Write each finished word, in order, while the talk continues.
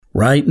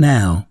right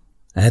now,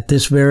 at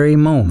this very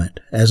moment,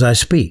 as I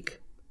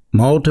speak,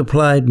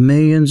 multiplied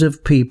millions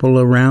of people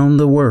around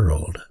the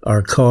world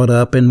are caught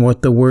up in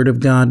what the Word of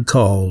God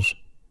calls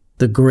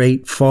the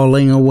great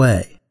falling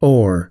away,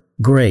 or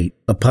great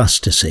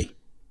apostasy.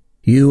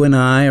 You and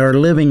I are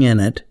living in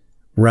it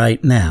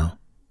right now.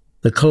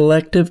 The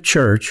collective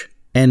church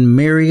and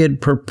myriad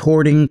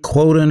purporting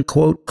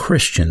quote-unquote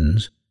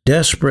Christians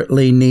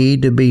desperately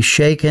need to be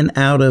shaken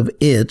out of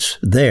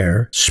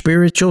their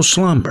spiritual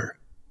slumber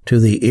to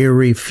the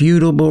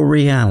irrefutable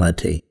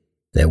reality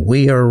that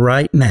we are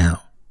right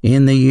now,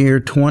 in the year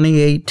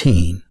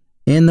 2018,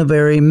 in the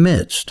very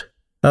midst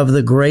of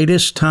the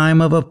greatest time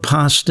of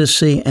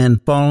apostasy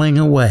and falling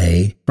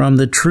away from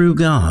the true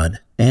God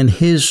and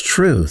His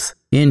truth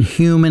in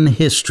human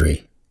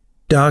history.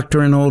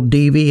 Doctrinal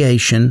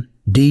deviation,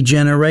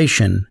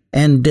 degeneration,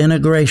 and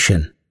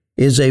denigration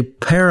is a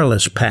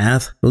perilous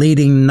path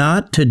leading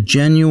not to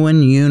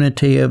genuine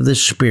unity of the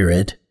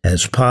Spirit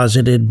as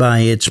posited by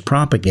its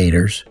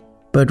propagators,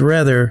 but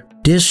rather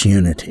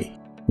disunity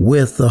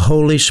with the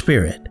Holy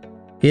Spirit.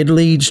 It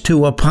leads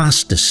to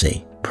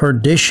apostasy,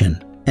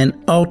 perdition, and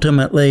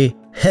ultimately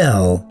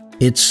hell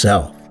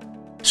itself.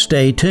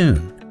 Stay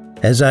tuned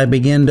as I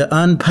begin to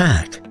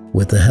unpack,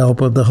 with the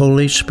help of the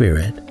Holy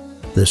Spirit,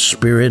 the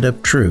Spirit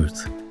of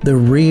truth, the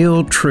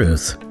real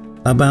truth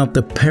about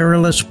the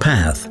perilous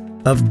path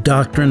of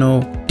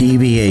doctrinal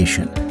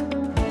deviation.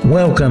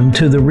 Welcome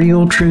to the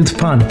Real Truth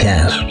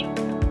Podcast.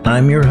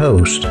 I'm your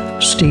host,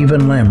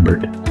 Stephen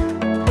Lambert.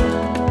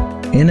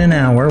 In an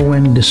hour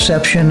when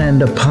deception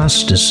and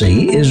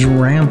apostasy is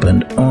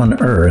rampant on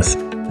earth,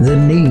 the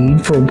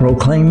need for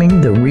proclaiming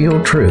the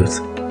real truth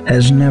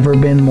has never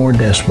been more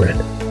desperate.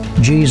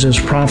 Jesus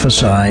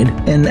prophesied,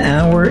 "An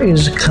hour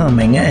is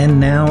coming and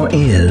now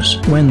is,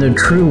 when the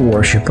true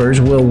worshipers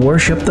will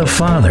worship the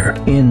Father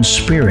in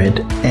spirit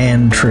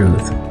and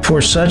truth.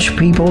 For such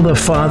people the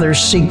Father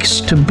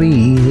seeks to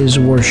be His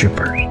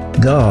worshipers.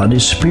 God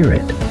is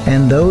spirit,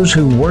 and those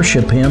who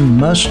worship Him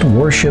must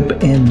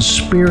worship in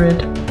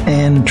spirit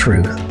and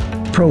truth."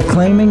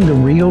 Proclaiming the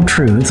real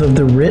truth of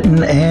the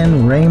written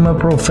and Rhema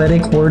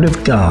prophetic Word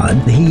of God,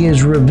 He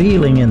is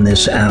revealing in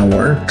this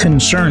hour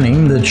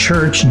concerning the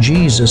church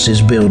Jesus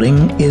is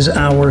building is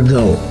our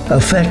goal.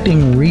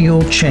 Affecting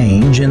real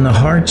change in the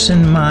hearts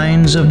and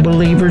minds of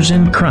believers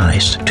in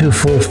Christ to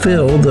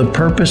fulfill the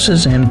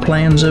purposes and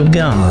plans of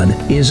God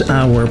is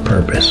our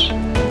purpose.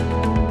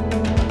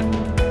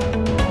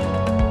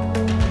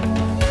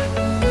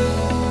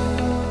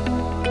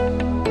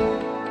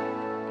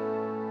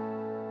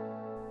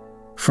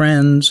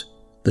 Friends,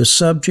 the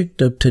subject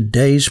of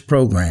today's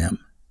program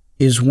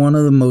is one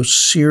of the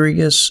most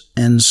serious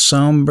and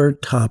somber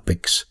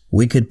topics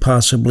we could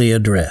possibly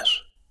address.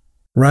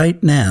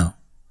 Right now,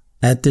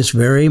 at this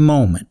very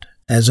moment,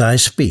 as I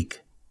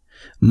speak,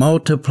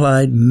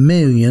 multiplied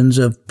millions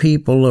of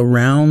people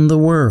around the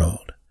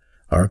world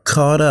are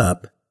caught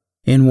up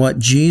in what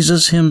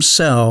Jesus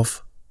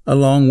Himself,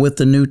 along with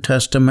the New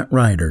Testament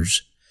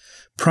writers,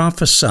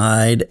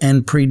 prophesied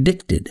and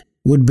predicted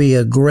would be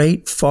a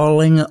great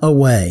falling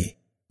away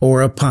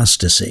or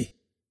apostasy.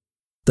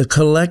 The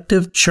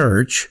collective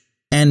church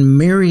and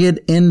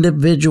myriad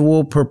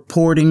individual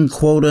purporting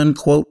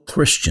quote-unquote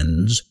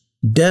Christians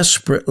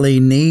desperately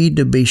need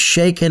to be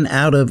shaken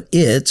out of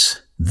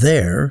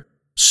their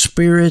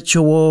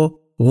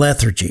spiritual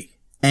lethargy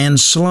and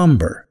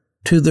slumber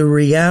to the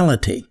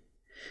reality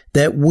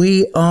that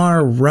we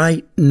are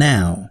right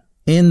now,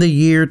 in the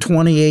year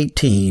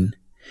 2018,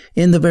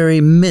 in the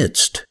very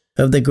midst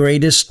of the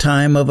greatest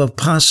time of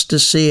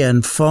apostasy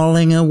and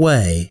falling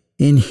away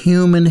in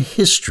human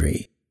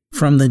history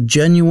from the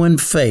genuine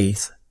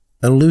faith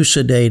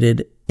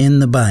elucidated in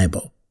the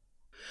Bible.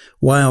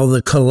 While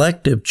the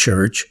collective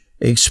church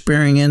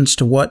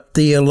experienced what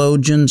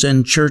theologians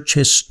and church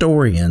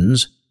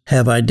historians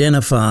have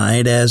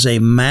identified as a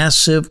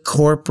massive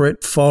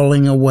corporate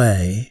falling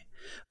away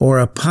or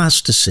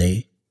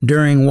apostasy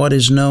during what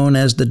is known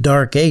as the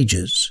Dark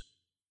Ages,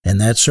 and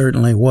that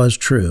certainly was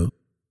true,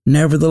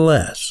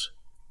 nevertheless,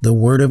 the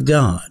Word of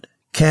God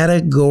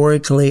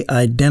categorically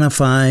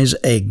identifies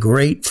a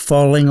great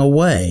falling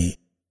away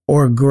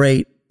or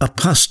great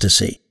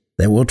apostasy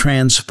that will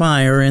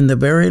transpire in the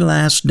very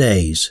last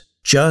days,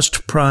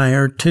 just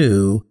prior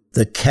to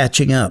the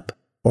catching up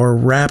or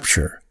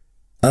rapture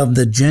of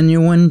the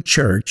genuine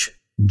church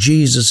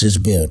Jesus is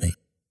building,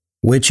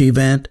 which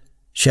event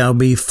shall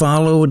be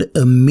followed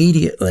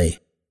immediately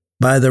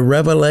by the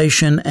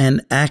revelation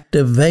and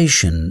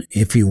activation,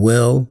 if you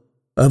will,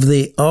 of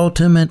the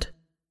ultimate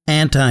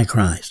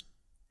Antichrist,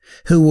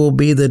 who will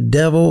be the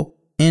devil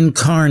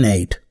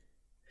incarnate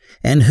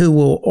and who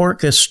will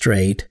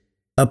orchestrate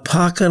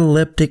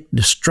apocalyptic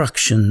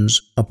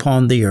destructions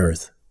upon the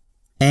earth,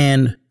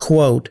 and,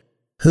 quote,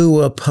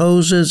 who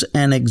opposes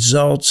and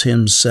exalts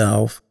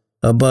himself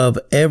above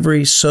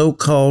every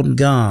so-called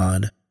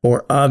God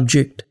or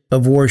object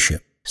of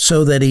worship,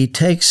 so that he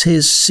takes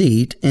his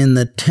seat in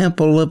the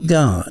temple of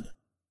God,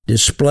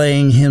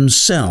 displaying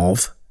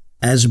himself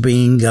as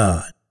being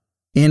God,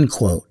 end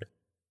quote.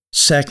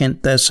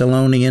 2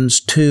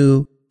 Thessalonians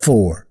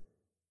 2:4.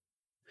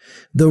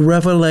 The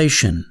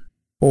revelation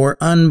or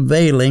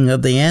unveiling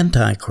of the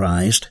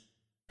Antichrist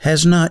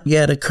has not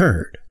yet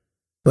occurred,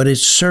 but it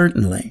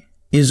certainly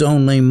is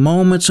only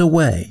moments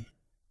away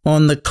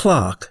on the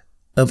clock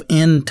of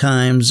end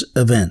times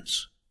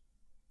events.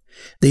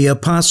 The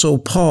Apostle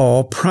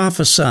Paul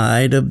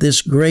prophesied of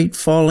this great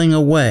falling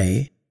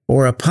away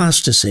or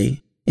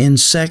apostasy in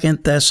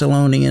 2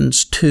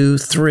 Thessalonians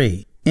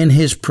 2:3 in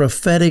his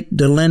prophetic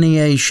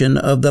delineation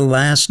of the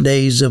last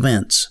days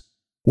events,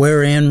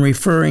 wherein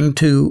referring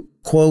to,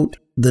 quote,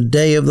 the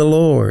day of the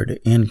Lord,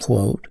 end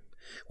quote,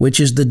 which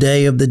is the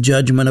day of the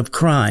judgment of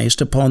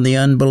Christ upon the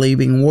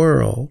unbelieving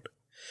world,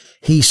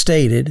 he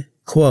stated,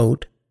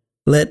 quote,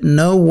 let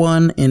no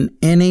one in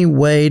any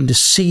way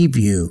deceive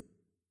you,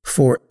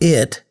 for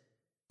it,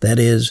 that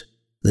is,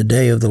 the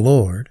day of the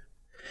Lord,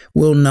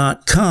 will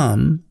not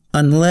come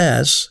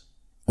unless,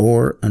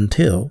 or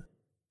until,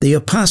 the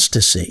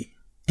apostasy,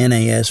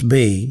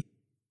 NASB,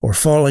 or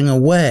falling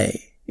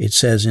away, it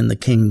says in the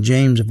King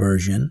James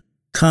Version,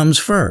 comes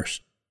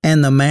first,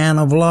 and the man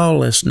of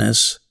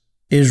lawlessness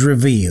is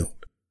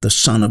revealed, the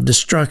son of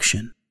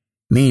destruction,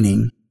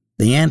 meaning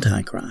the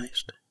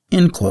Antichrist,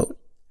 end quote.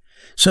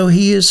 So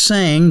he is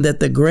saying that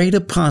the great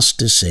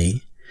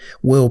apostasy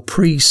will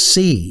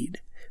precede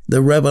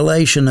the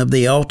revelation of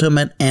the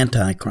ultimate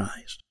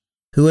Antichrist,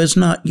 who has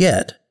not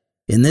yet,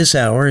 in this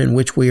hour in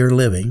which we are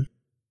living,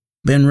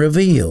 been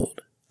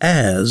revealed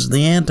as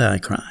the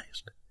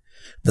Antichrist,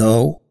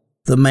 though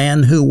the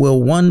man who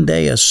will one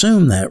day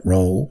assume that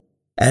role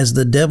as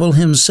the devil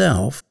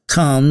himself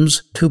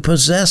comes to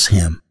possess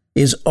him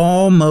is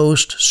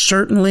almost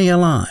certainly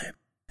alive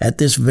at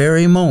this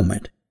very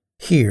moment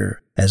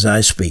here as I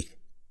speak.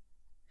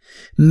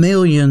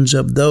 Millions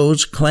of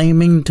those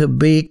claiming to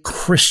be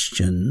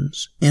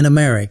Christians in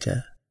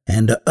America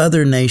and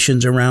other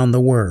nations around the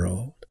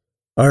world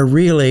are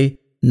really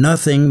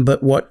nothing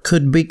but what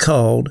could be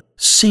called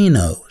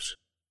CINOs,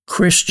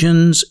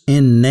 Christians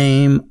in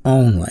name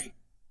only.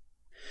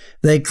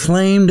 They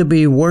claim to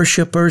be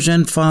worshipers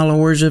and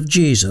followers of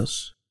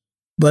Jesus,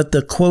 but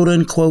the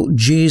quote-unquote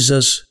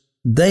Jesus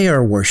they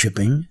are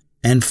worshiping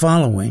and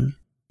following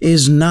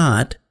is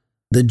not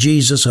the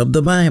Jesus of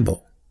the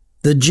Bible,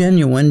 the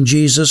genuine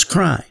Jesus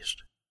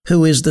Christ,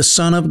 who is the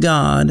Son of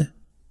God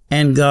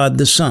and God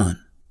the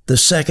Son, the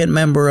second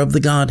member of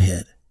the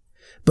Godhead,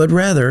 but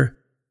rather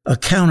a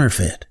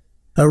counterfeit,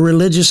 a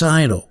religious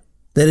idol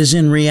that is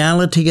in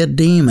reality a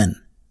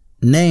demon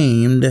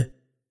named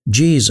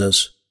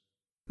Jesus,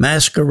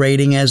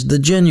 masquerading as the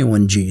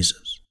genuine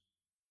Jesus.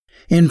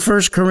 In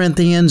 1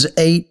 Corinthians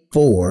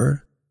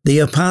 8:4, the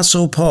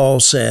Apostle Paul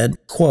said,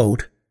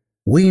 quote,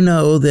 we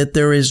know that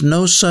there is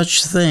no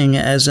such thing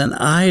as an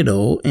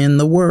idol in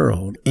the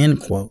world, end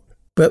quote,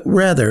 but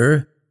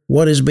rather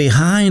what is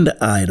behind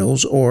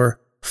idols or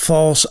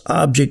false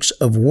objects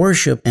of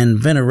worship and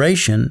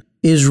veneration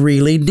is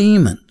really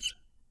demons.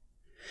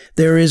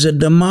 There is a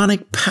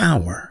demonic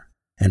power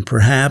and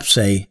perhaps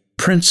a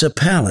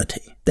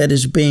principality that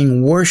is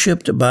being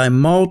worshipped by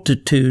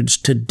multitudes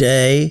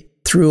today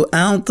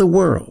throughout the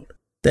world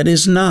that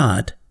is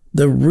not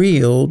the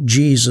real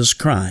Jesus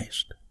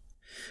Christ,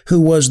 who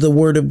was the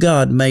Word of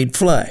God made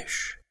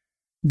flesh,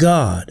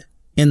 God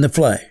in the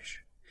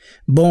flesh,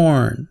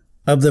 born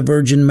of the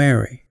Virgin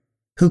Mary,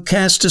 who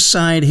cast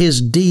aside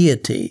his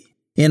deity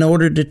in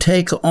order to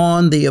take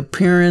on the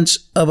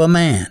appearance of a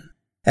man,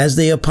 as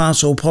the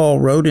Apostle Paul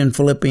wrote in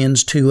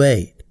Philippians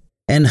 2:8,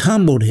 and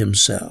humbled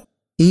himself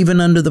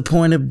even unto the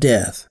point of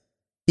death,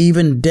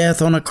 even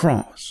death on a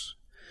cross,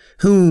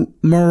 who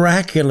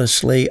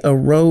miraculously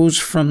arose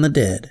from the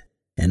dead,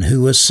 and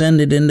who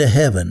ascended into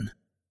heaven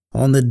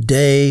on the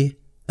day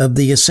of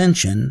the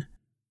ascension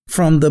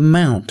from the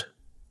Mount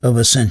of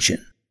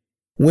Ascension,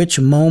 which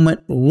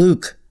moment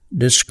Luke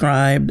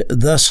described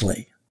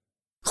thusly,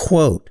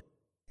 quote,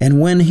 and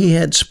when he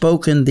had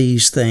spoken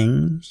these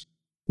things,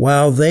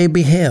 while they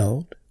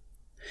beheld,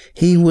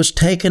 he was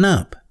taken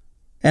up,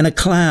 and a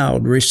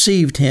cloud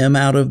received him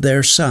out of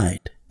their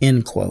sight,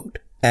 end quote,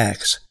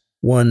 Acts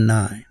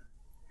 1:9,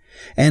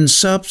 and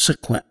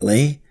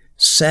subsequently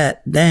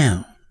sat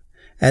down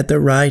at the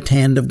right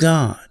hand of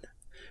God,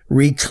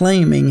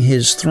 reclaiming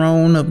his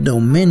throne of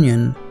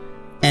dominion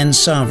and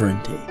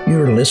sovereignty.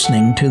 You're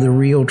listening to the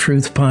Real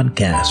Truth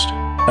Podcast.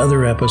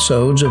 Other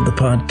episodes of the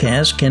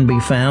podcast can be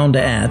found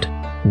at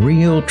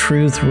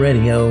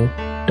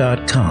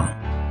realtruthradio.com.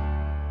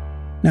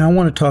 Now I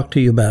want to talk to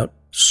you about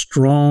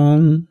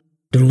strong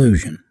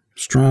delusion.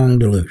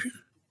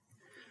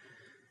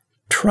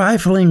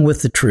 Trifling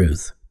with the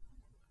truth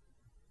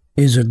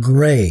is a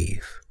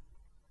grave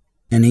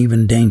and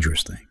even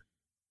dangerous thing.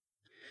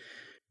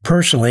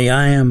 Personally,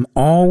 I am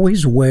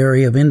always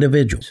wary of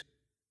individuals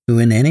who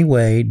in any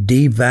way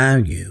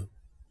devalue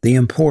the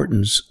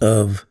importance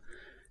of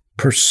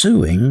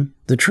pursuing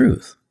the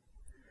truth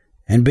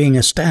and being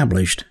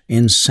established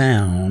in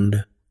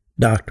sound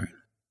doctrine.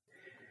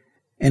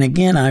 And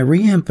again, I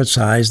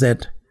reemphasize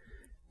that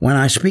when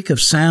I speak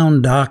of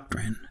sound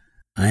doctrine,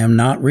 I am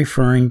not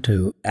referring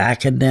to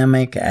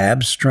academic,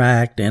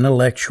 abstract,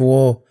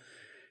 intellectual,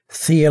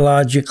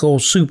 theological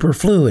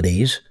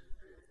superfluities,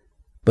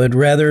 but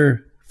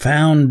rather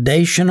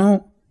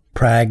foundational,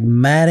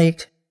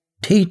 pragmatic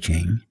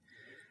teaching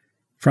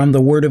from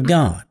the Word of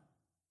God,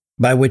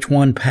 by which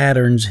one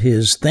patterns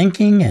his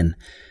thinking and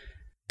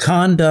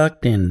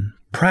conduct in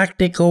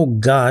practical,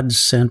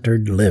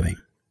 God-centered living.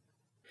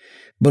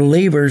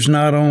 Believers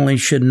not only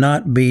should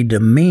not be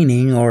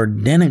demeaning or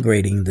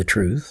denigrating the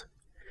truth,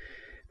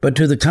 but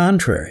to the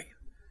contrary,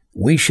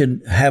 we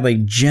should have a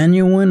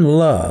genuine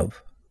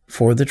love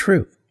for the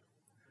truth,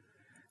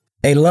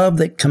 a love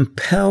that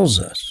compels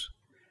us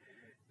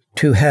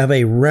to have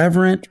a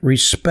reverent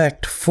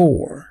respect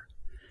for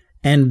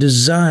and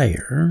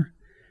desire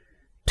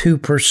to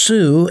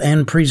pursue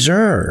and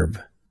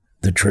preserve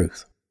the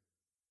truth.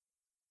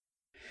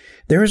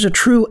 There is a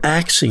true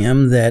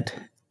axiom that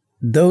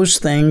those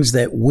things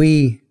that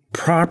we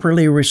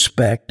properly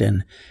respect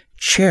and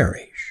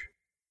cherish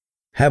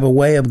have a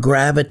way of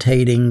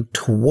gravitating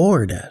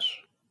toward us.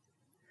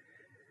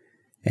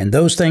 And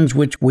those things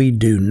which we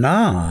do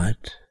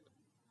not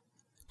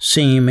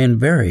seem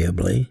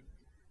invariably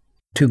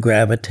to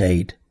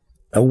gravitate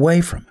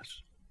away from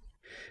us.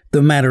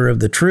 The matter of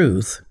the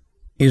truth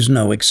is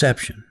no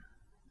exception.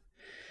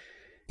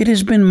 It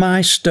has been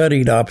my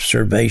studied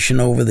observation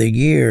over the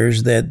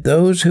years that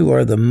those who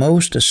are the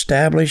most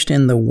established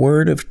in the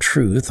word of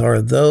truth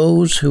are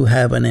those who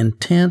have an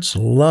intense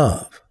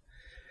love,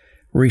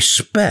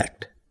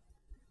 respect,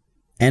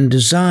 and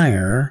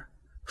desire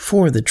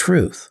for the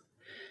truth.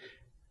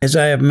 As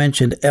I have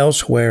mentioned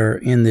elsewhere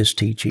in this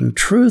teaching,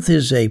 truth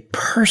is a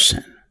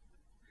person.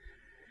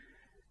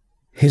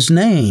 His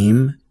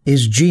name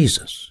is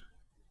Jesus.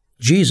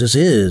 Jesus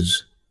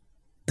is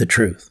the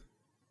truth.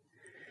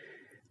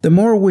 The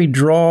more we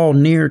draw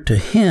near to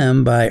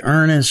Him by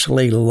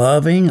earnestly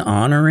loving,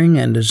 honoring,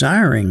 and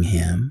desiring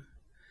Him,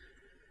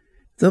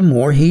 the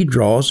more He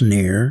draws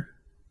near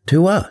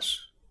to us.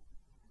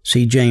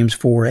 See James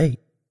 4:8.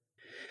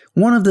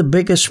 One of the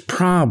biggest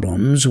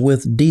problems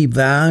with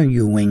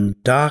devaluing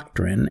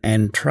doctrine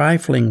and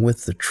trifling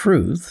with the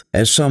truth,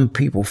 as some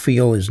people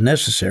feel is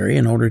necessary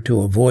in order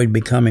to avoid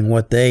becoming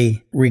what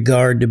they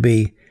regard to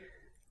be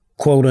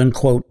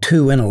quote-unquote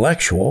too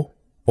intellectual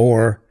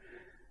or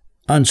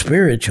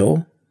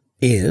unspiritual,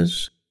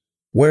 is,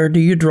 where do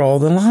you draw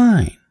the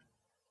line?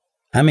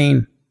 I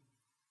mean,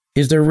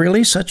 is there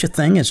really such a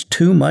thing as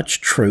too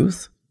much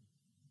truth?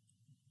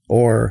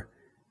 Or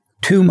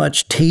too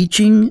much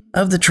teaching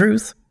of the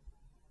truth?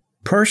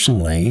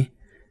 Personally,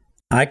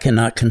 I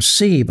cannot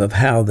conceive of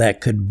how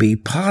that could be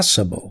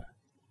possible.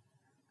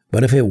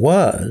 But if it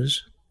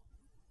was,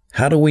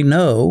 how do we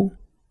know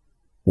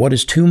what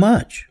is too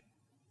much?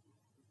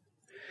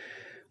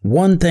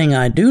 One thing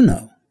I do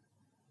know,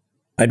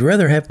 I'd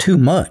rather have too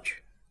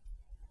much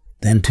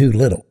than too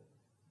little.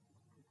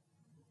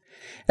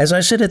 As I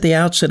said at the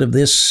outset of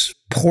this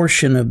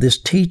portion of this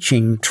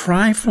teaching,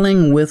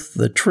 trifling with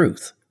the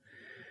truth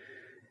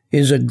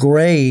is a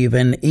grave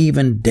and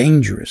even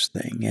dangerous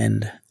thing,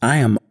 and I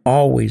am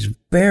always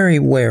very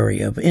wary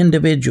of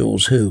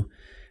individuals who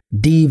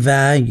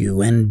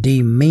devalue and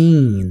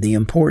demean the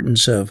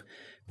importance of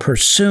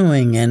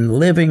pursuing and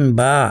living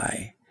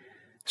by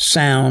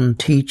sound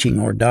teaching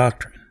or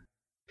doctrine.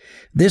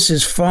 This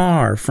is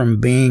far from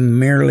being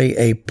merely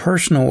a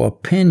personal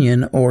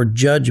opinion or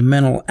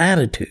judgmental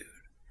attitude.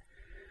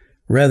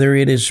 Rather,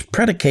 it is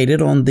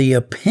predicated on the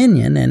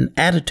opinion and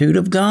attitude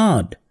of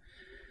God,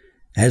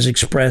 as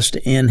expressed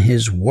in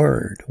His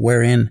Word,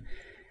 wherein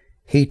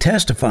He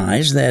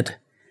testifies that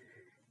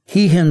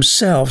He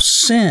Himself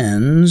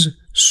sends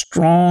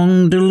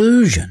strong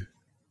delusion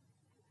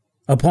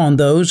upon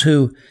those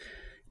who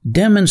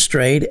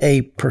demonstrate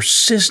a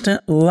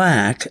persistent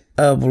lack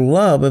of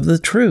love of the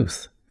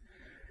truth,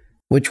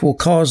 which will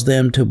cause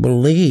them to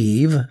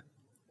believe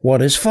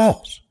what is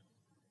false.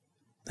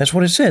 That's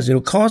what it says.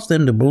 It'll cause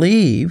them to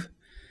believe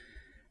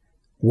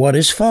what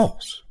is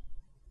false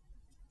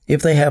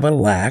if they have a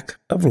lack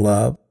of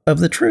love of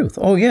the truth.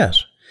 Oh,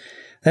 yes.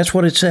 That's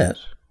what it says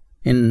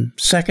in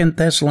 2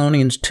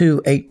 Thessalonians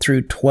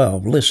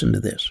 2:8-12. Listen to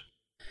this.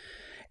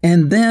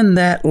 And then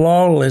that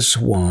lawless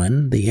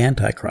one, the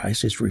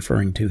Antichrist is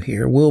referring to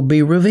here, will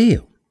be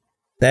revealed.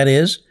 That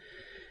is,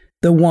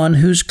 the one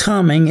whose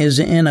coming is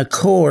in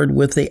accord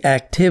with the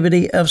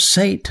activity of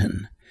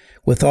Satan,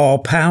 with all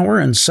power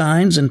and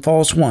signs and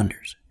false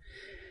wonders,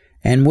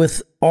 and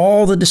with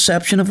all the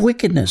deception of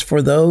wickedness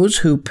for those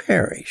who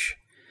perish,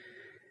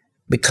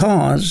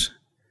 because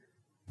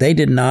they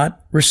did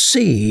not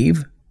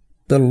receive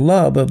the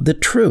love of the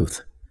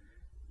truth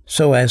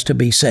so as to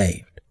be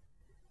saved.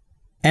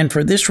 And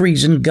for this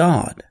reason,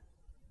 God,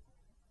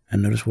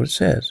 and notice what it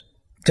says,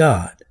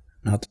 God,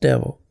 not the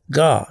devil,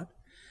 God,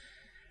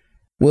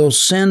 will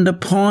send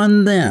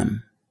upon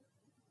them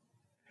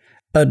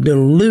a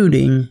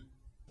deluding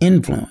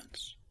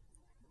influence.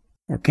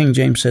 Or King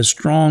James says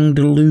strong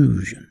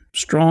delusion,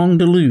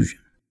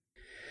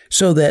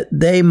 so that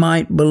they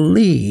might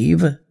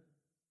believe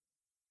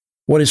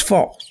what is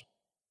false,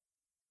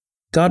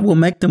 God will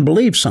make them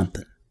believe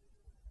something.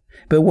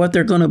 But what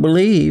they're going to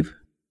believe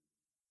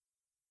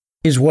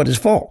is what is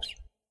false,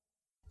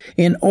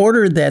 in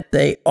order that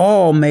they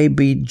all may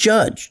be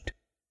judged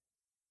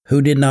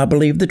who did not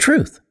believe the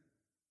truth,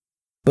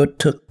 but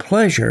took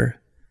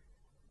pleasure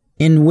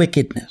in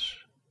wickedness.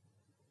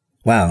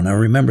 Wow, now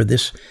remember,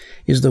 this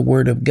is the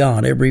Word of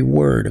God. Every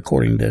word,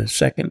 according to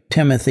 2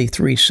 Timothy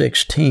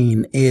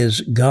 3:16,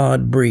 is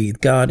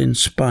God-breathed,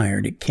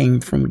 God-inspired. It came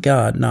from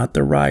God, not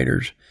the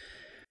writers,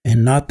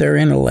 and not their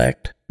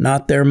intellect,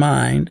 not their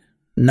mind,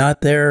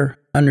 not their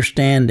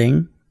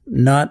understanding,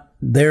 not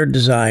their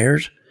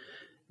desires,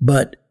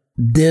 but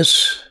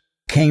this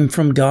came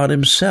from God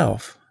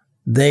Himself.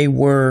 They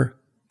were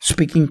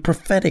speaking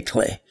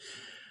prophetically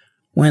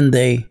when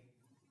they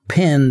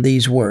penned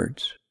these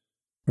words,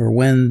 or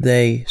when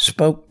they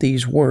spoke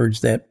these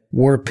words that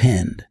were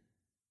penned.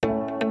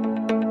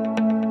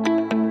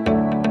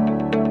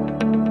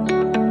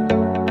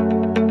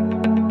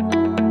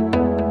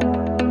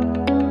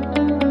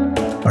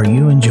 Are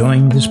you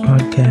enjoying this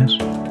podcast?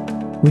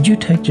 Would you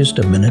take just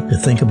a minute to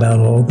think about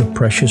all the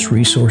precious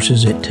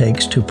resources it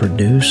takes to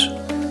produce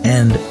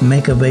and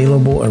make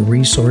available a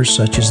resource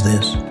such as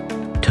this?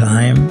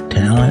 Time,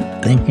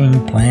 talent,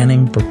 thinking,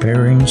 planning,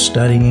 preparing,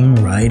 studying,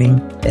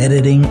 writing,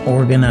 editing,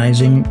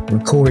 organizing,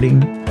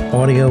 recording,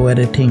 audio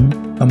editing,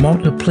 a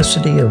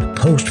multiplicity of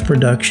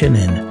post-production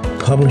and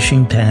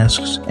publishing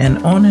tasks, and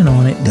on it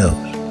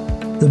goes.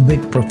 The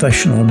big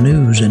professional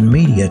news and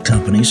media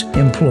companies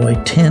employ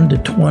 10 to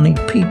 20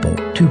 people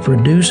to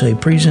produce a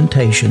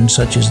presentation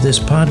such as this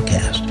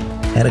podcast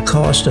at a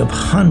cost of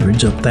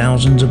hundreds of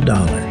thousands of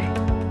dollars.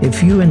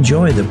 If you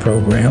enjoy the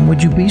program,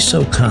 would you be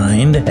so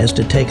kind as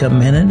to take a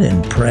minute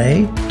and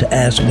pray to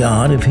ask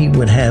God if He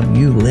would have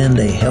you lend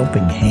a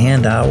helping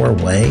hand our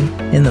way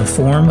in the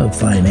form of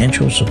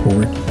financial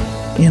support?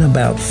 In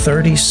about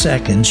 30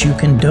 seconds, you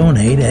can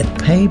donate at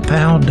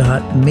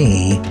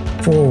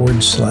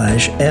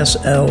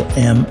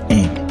paypal.me/SLM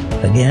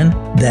Inc. Again,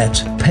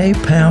 that's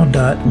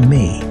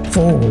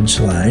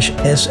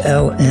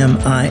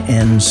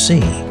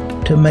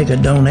paypal.me/SLMINC to make a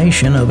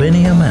donation of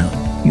any amount.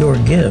 Your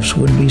gifts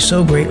would be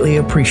so greatly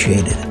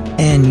appreciated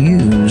and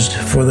used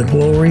for the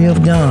glory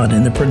of God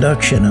in the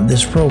production of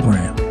this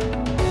program.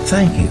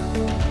 Thank you,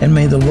 and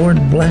may the Lord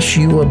bless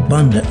you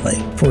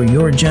abundantly for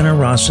your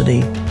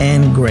generosity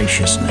and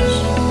graciousness.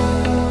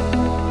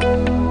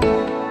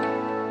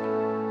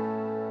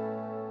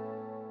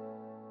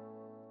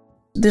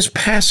 This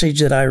passage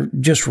that I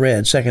just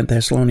read, 2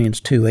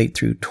 Thessalonians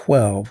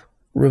 2:8-12,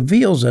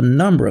 reveals a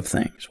number of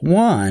things.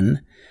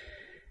 One,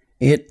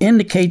 it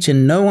indicates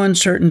in no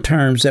uncertain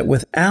terms that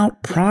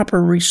without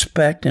proper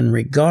respect and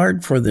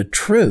regard for the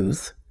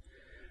truth,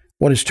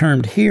 what is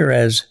termed here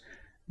as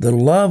the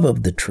love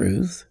of the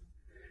truth,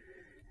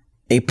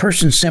 a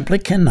person simply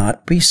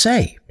cannot be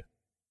saved.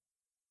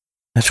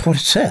 That's what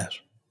it says.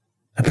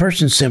 A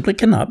person simply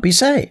cannot be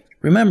saved.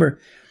 Remember,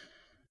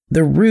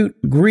 the root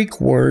Greek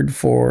word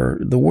for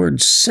the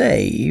word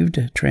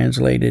saved,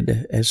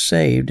 translated as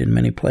saved in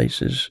many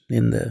places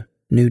in the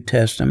New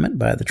Testament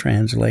by the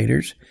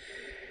translators,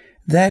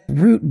 that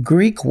root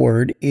Greek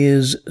word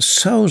is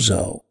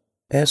sozo,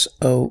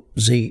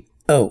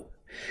 S-O-Z-O,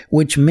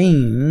 which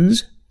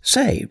means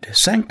saved,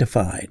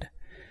 sanctified,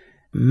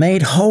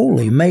 made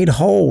holy, made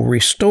whole,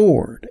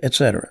 restored,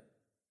 etc.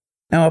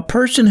 Now, a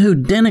person who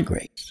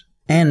denigrates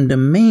and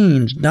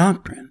demeans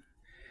doctrine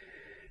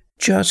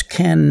just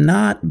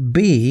cannot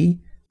be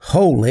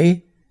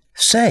wholly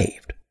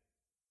saved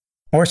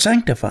or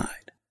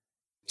sanctified,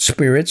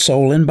 spirit,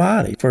 soul, and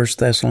body, 1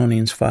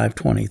 Thessalonians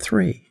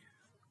 5:23.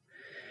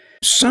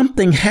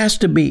 Something has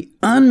to be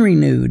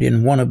unrenewed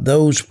in one of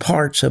those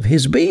parts of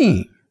his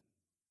being.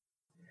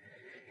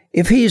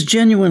 If he is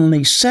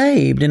genuinely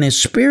saved in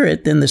his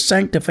spirit, then the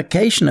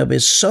sanctification of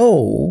his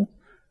soul,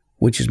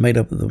 which is made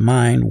up of the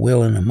mind,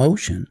 will, and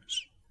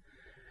emotions,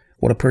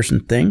 what a person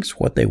thinks,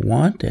 what they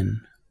want,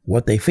 and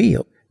what they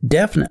feel,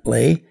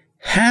 definitely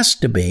has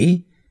to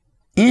be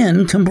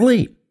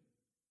incomplete.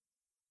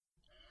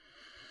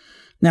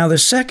 Now, the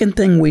second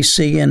thing we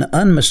see in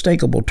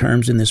unmistakable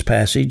terms in this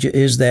passage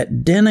is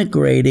that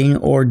denigrating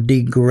or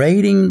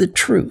degrading the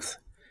truth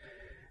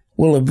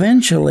will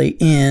eventually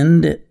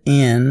end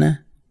in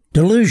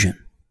delusion,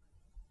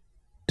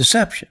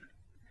 deception.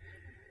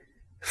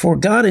 For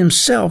God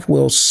Himself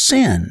will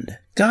send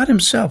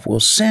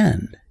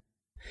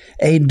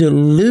a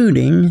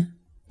deluding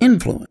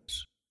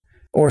influence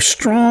or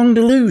strong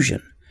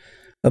delusion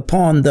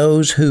upon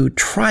those who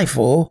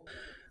trifle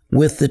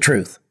with the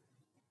truth.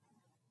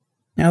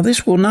 Now,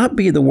 this will not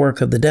be the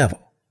work of the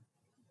devil.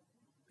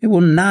 It will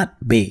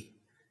not be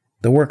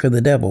the work of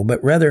the devil,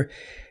 but rather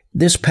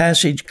this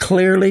passage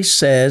clearly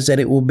says that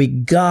it will be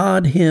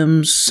God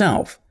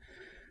Himself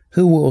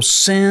who will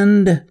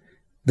send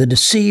the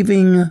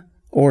deceiving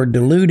or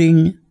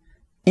deluding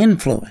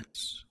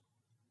influence.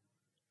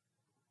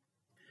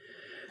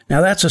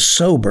 Now, that's a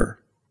sober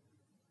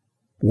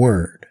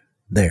word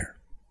there.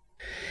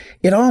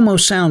 It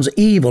almost sounds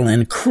evil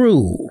and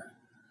cruel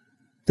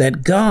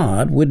that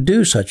God would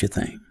do such a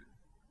thing,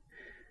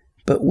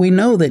 But we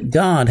know that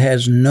God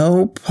has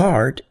no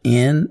part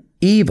in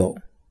evil.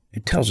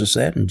 It tells us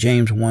that in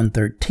James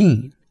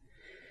 1:13.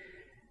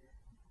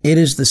 It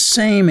is the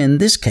same in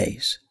this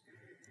case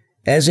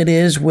as it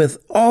is with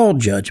all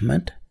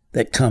judgment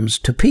that comes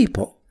to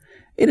people.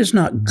 It is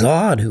not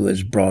God who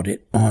has brought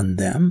it on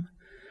them,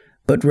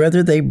 but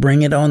rather they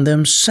bring it on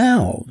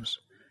themselves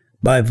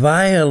by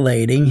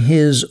violating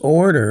His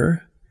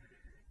order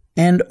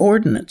and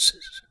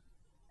ordinances.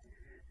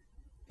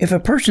 If a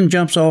person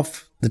jumps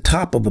off the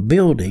top of a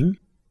building,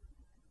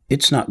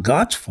 it's not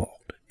God's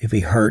fault if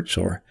he hurts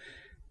or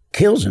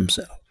kills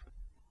himself.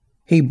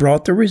 He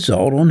brought the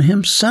result on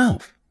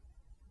himself.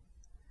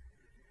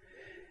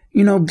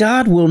 You know,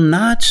 God will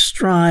not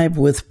strive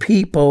with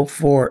people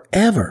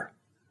forever.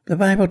 The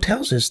Bible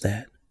tells us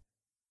that.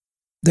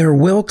 There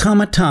will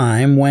come a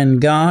time when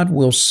God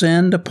will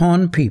send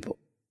upon people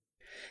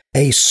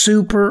a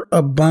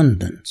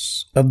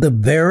superabundance of the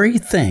very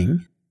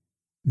thing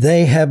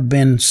they have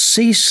been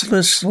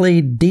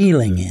ceaselessly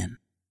dealing in.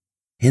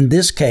 In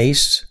this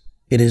case,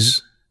 it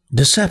is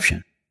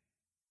deception.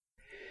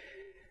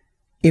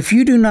 If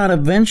you do not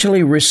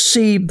eventually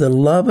receive the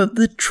love of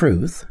the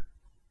truth,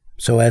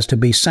 so as to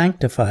be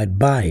sanctified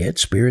by it,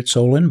 spirit,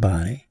 soul, and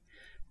body,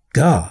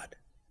 God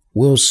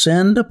will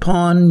send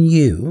upon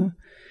you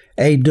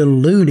a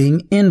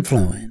deluding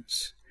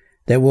influence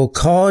that will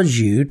cause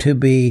you to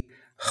be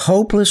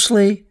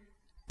hopelessly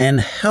and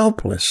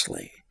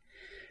helplessly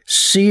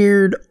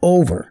seared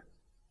over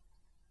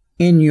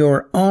in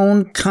your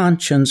own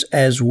conscience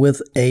as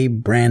with a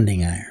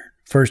branding iron.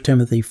 1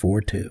 Timothy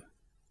 4:2.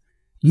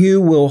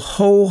 You will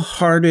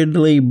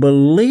wholeheartedly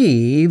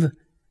believe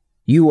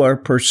you are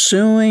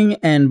pursuing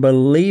and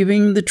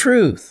believing the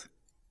truth,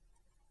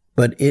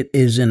 but it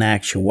is in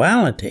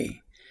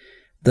actuality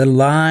the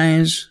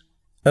lies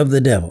of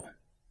the devil,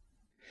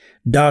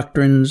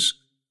 doctrines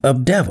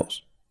of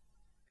devils,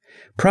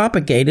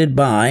 propagated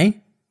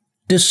by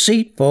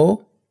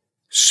deceitful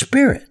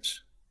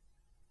spirits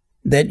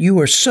that you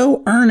are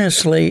so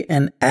earnestly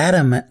and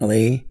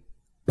adamantly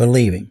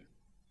believing.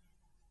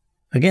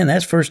 Again,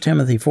 that's 1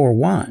 Timothy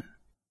 4:1.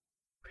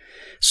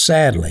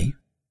 Sadly,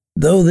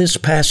 though this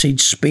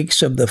passage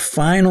speaks of the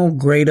final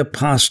great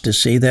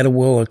apostasy that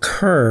will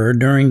occur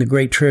during the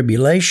Great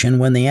Tribulation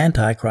when the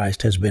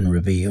Antichrist has been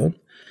revealed,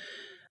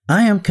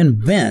 I am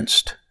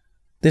convinced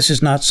this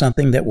is not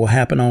something that will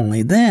happen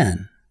only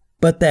then,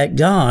 but that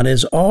God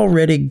has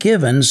already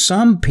given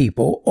some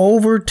people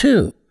over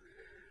to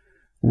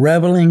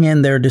reveling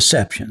in their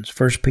deceptions.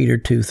 1 Peter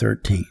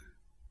 2:13.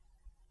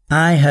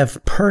 I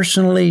have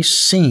personally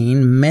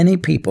seen many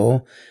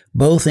people,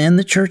 both in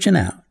the church and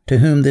out, to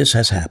whom this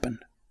has happened.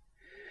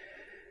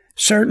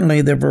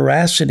 Certainly the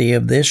veracity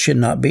of this should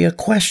not be a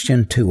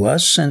question to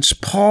us, since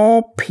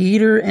Paul,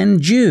 Peter,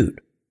 and Jude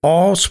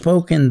all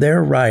spoke in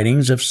their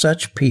writings of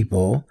such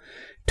people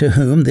to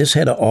whom this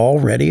had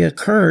already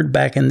occurred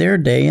back in their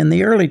day in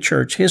the early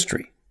church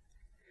history.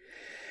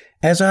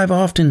 As I've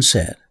often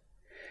said,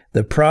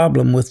 the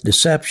problem with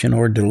deception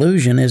or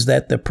delusion is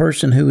that the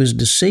person who is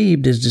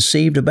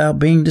deceived about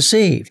being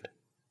deceived.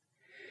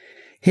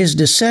 His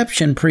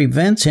deception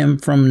prevents him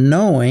from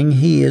knowing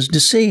he is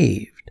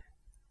deceived.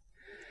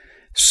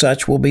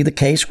 Such will be the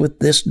case with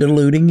this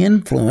deluding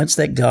influence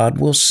that God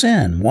will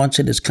send. Once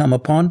it has come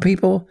upon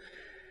people,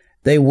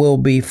 they will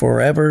be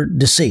forever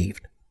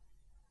deceived.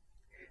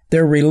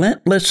 Their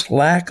relentless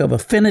lack of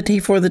affinity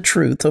for the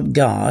truth of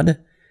God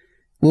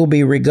will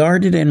be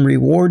regarded and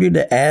rewarded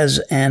as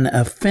an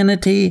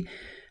affinity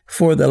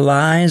for the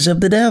lies of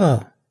the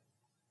devil.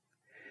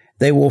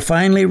 They will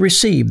finally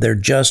receive their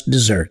just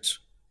deserts.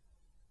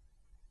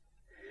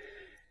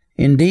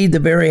 Indeed, the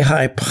very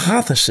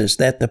hypothesis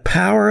that the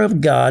power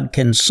of God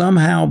can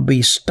somehow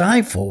be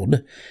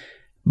stifled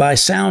by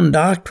sound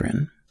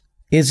doctrine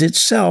is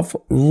itself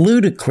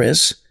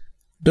ludicrous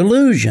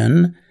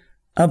delusion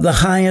of the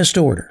highest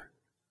order.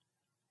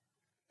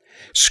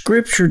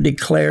 Scripture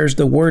declares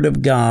the Word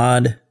of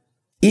God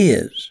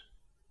is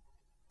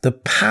the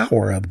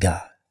power of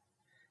God.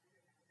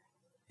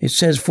 It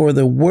says, for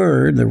the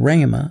Word, the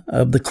rhema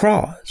of the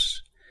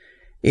cross,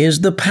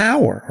 is the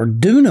power or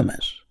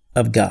dunamis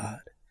of God.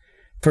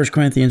 1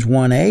 Corinthians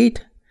 1:8,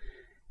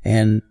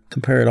 and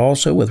compare it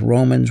also with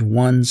Romans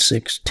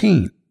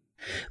 1:16.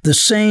 The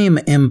same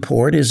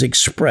import is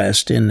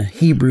expressed in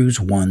Hebrews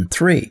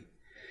 1:3,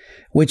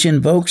 which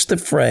invokes the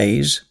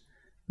phrase,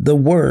 the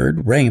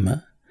word,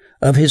 rhema,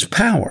 of His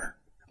power,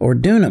 or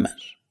dunamis.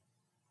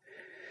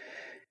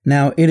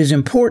 Now, it is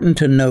important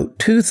to note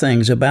two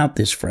things about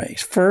this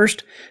phrase.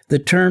 First, the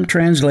term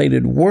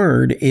translated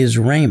word is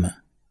rhema,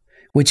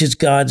 which is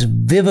God's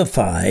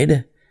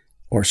vivified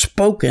or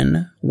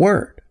spoken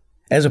word,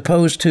 as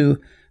opposed to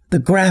the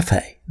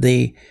graphe,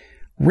 the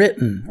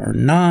written or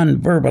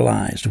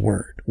non-verbalized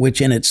word,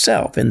 which in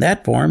itself, in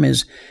that form,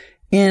 is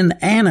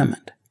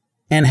inanimate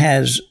and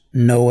has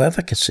no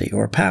efficacy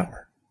or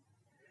power.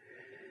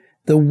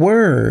 The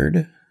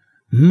word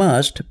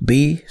must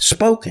be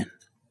spoken,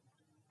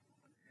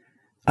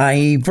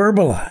 i.e.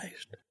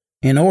 verbalized,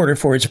 in order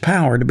for its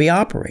power to be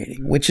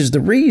operating, which is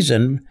the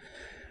reason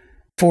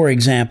For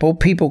example,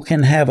 people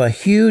can have a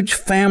huge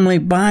family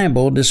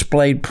Bible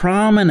displayed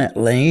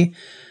prominently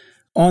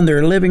on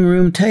their living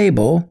room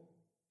table,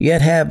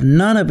 yet have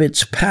none of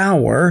its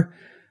power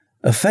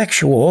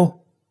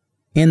effectual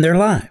in their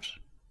lives.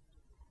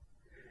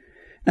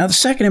 Now, the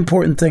second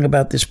important thing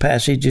about this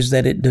passage is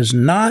that it does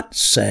not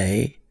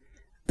say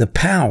the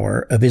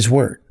power of His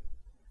Word,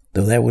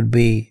 though that would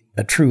be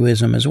a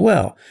truism as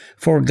well,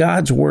 for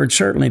God's Word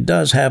certainly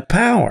does have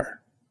power.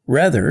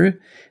 Rather,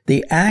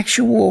 the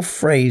actual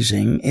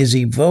phrasing is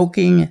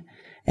evoking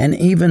an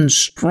even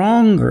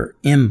stronger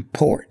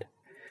import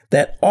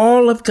that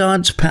all of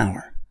God's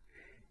power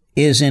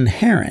is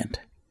inherent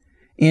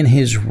in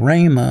His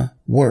Rhema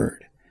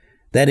Word,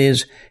 that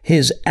is,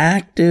 His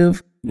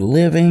active,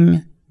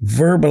 living,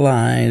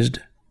 verbalized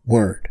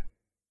Word.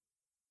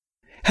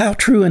 How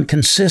true and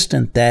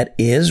consistent that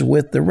is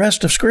with the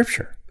rest of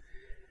Scripture.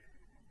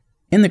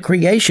 In the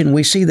creation,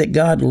 we see that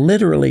God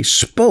literally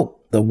spoke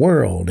the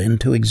world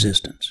into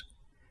existence.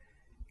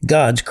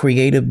 God's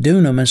creative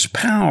dunamis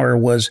power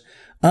was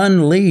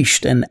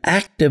unleashed and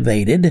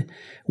activated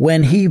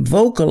when He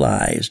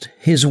vocalized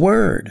His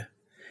Word.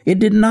 It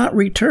did not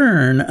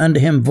return unto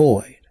Him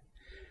void,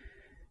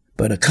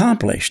 but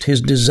accomplished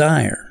His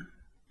desire,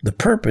 the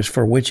purpose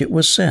for which it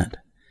was sent.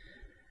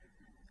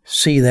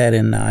 See that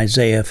in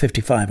Isaiah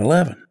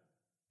 55:11.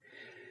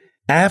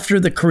 After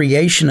the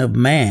creation of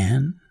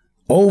man,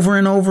 over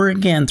and over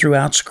again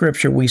throughout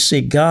Scripture, we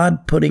see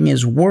God putting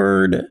His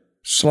Word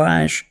 /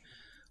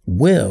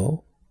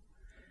 will,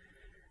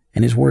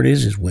 and His Word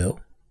is His will,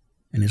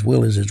 and His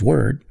will is His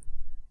Word,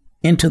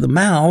 into the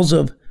mouths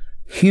of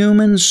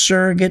human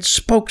surrogate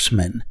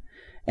spokesmen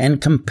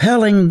and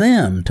compelling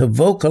them to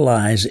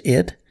vocalize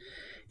it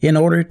in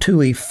order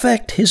to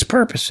effect His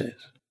purposes.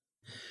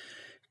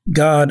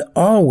 God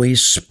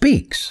always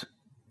speaks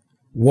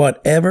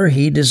whatever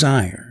He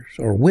desires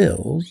or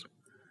wills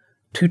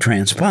to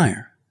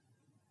transpire.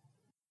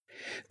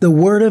 The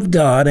Word of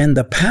God and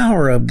the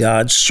power of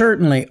God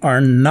certainly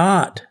are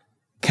not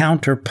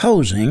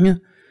counterposing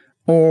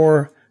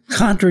or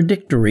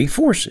contradictory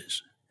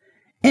forces.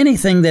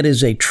 Anything that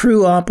is a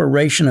true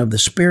operation of the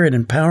Spirit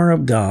and power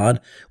of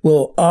God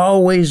will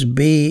always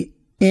be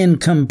in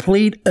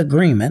complete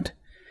agreement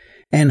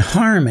and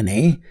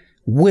harmony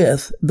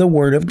with the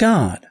Word of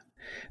God.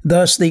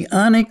 Thus, the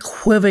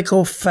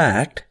unequivocal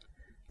fact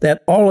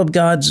that all of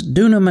God's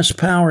dunamis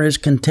power is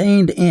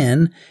contained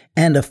in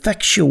and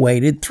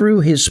effectuated through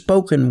His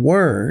spoken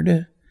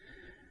Word,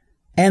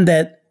 and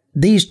that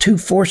these two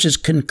forces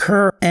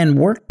concur and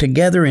work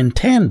together in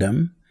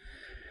tandem,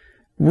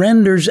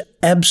 renders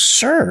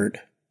absurd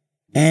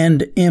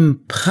and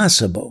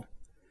impossible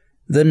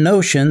the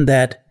notion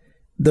that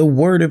the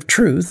Word of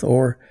truth,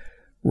 or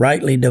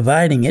rightly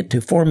dividing it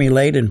to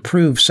formulate and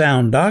prove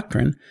sound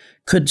doctrine,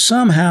 could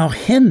somehow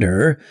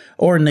hinder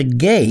or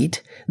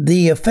negate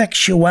the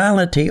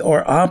effectuality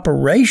or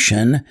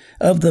operation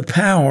of the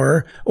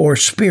power or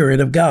Spirit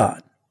of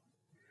God.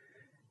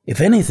 If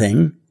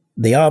anything,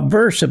 the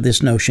obverse of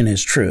this notion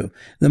is true.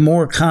 The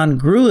more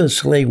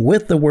congruously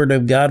with the Word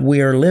of God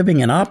we are living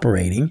and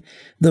operating,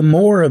 the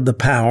more of the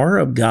power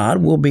of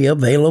God will be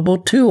available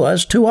to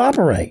us to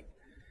operate.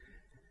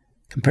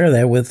 Compare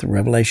that with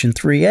Revelation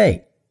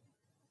 3:8.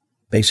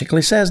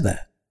 Basically says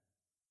that.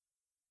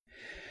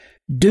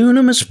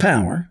 Dunamis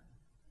power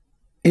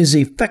is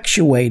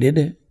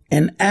effectuated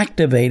and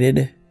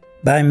activated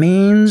by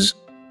means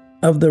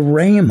of the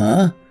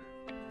Rhema,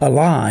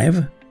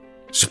 alive,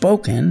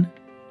 spoken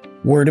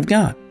Word of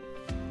God.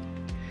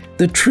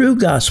 The true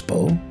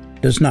gospel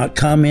does not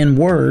come in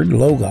word,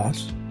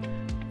 logos,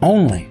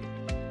 only,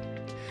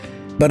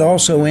 but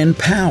also in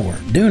power,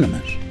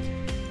 dunamis,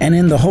 and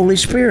in the Holy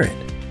Spirit,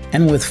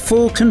 and with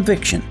full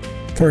conviction,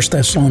 1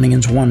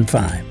 Thessalonians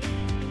 1:5.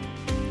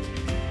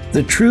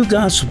 The true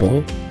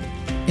gospel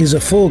is a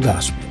full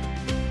gospel,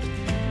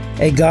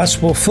 a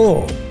gospel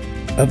full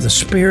of the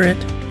Spirit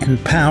and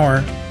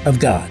power of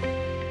God,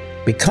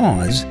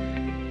 because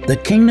the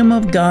kingdom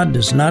of God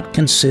does not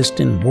consist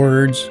in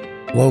words,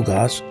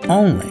 logos,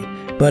 only,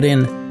 but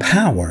in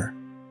power,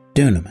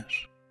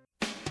 dunamis.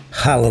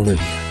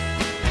 Hallelujah.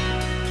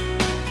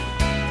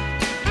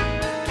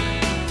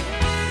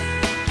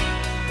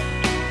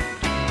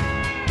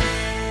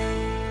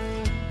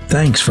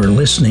 Thanks for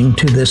listening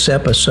to this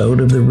episode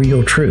of The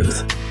Real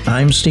Truth.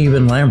 I'm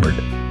Stephen Lambert.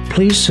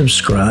 Please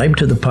subscribe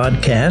to the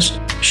podcast,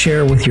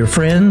 share with your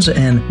friends,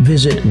 and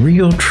visit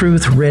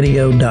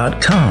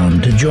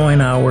realtruthradio.com to join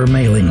our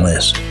mailing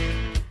list.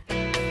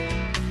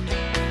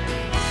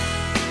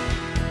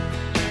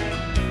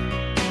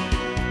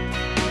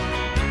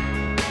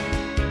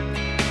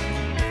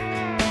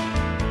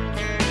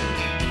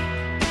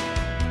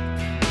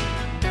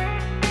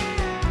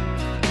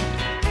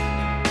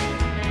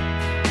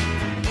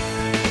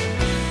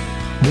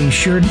 Be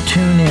sure to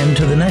tune in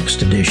to the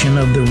next edition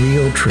of The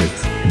Real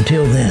Truth.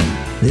 Until then,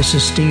 this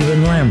is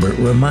Stephen Lambert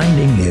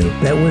reminding you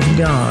that with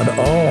God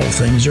all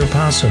things are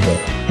possible,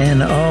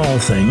 and all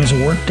things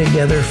work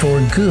together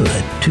for good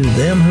to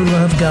them who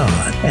love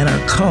God and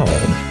are called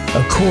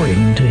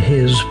according to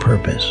His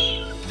purpose.